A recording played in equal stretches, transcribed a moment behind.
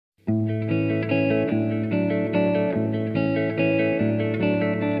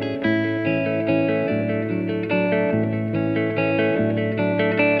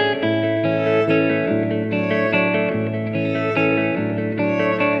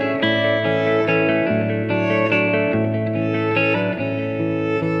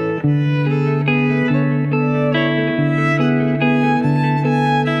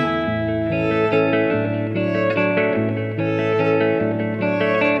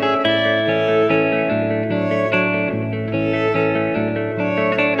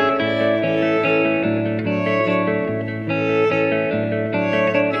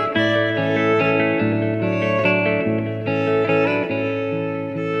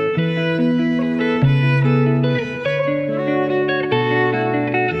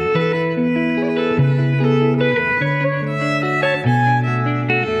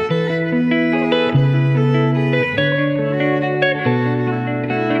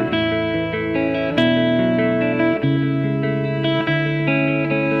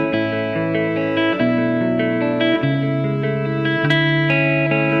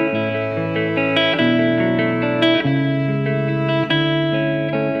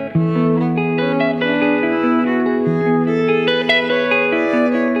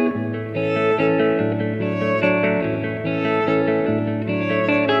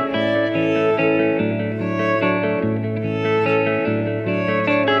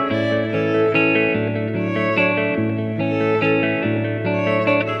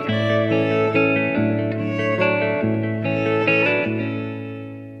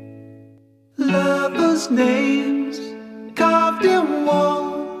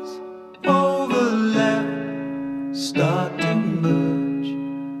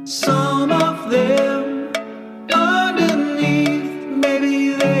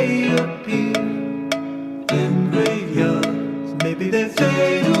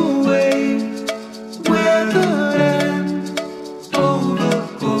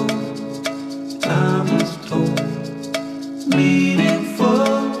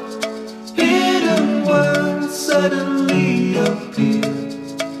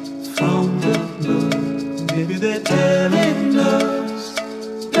Maybe they're telling us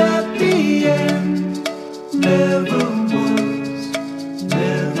that the end never was,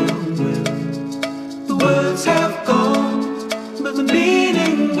 never will. The words have gone, but the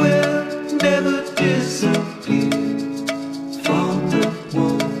meaning will never disappear from the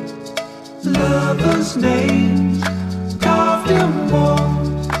wall. Lovers' names carved in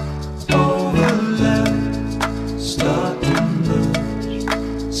walls, overlap, start to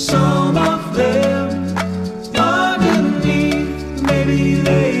merge. Some of them underneath, maybe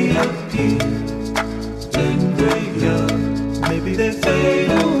they appear, then graveyard, maybe they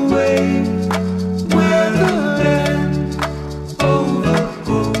fade away, weathered and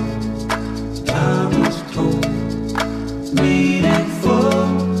overgrown. Time was told, meaningful,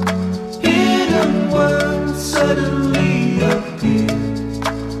 hidden words suddenly appear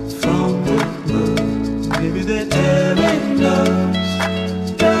from the mud. Maybe they're telling us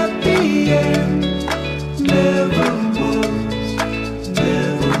that the end never was,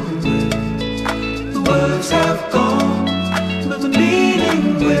 never will. The words have gone, but the meaning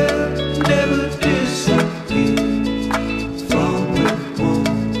will never disappear from the wall.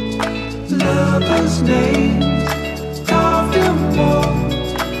 Lovers' names carved in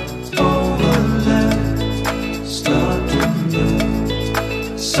walls, overlap, start to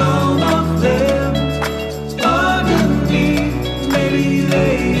merge. Some of them underneath, maybe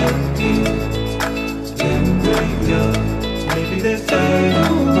they appear, then graveyard, maybe they fade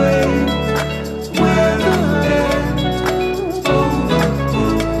away, weathered and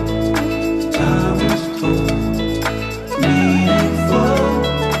overgrown. Time is told, meaningful,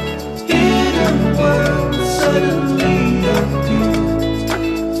 hidden words suddenly appear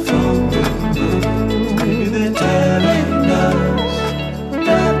from the mud. Maybe they're telling us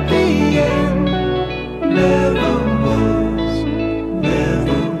that the end never was,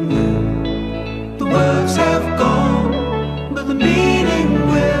 never will. The words have gone, but the meaning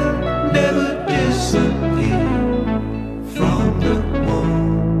will never disappear from the wall.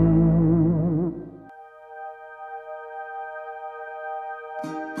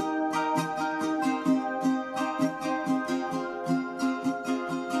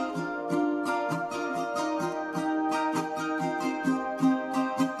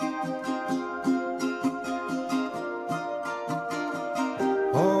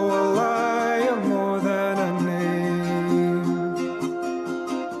 Oh, a liar more than a name.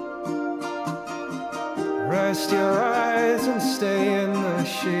 Rest your eyes and stay in the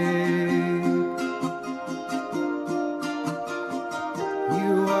shade.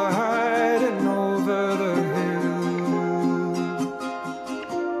 You are hiding over the hill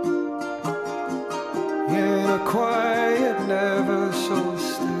in a quiet, never so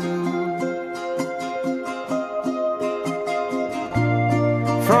still.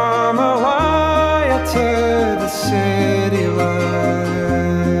 From a wire to the city lights,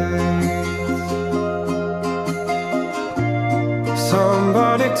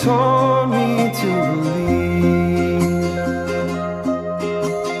 somebody told me to believe,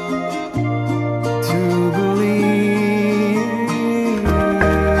 to believe.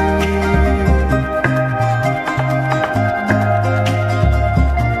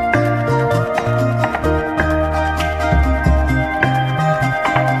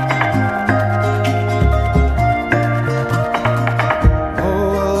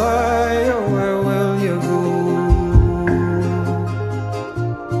 Oh, a liar, where will you go?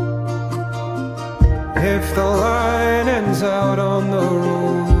 If the line ends out on the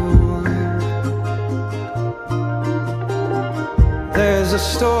road, there's a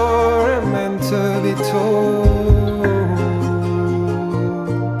story meant to be told,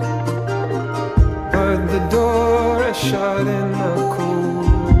 but the door is shut in the cold.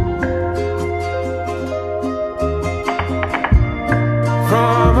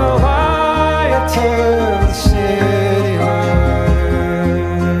 From a wire to the city lights,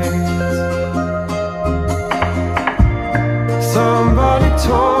 somebody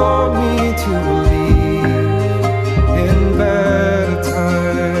told me to believe in better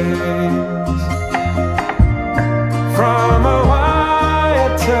times. From a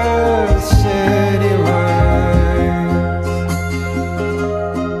wire to the city lights,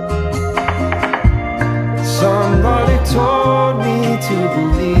 somebody told me to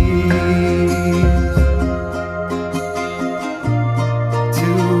believe.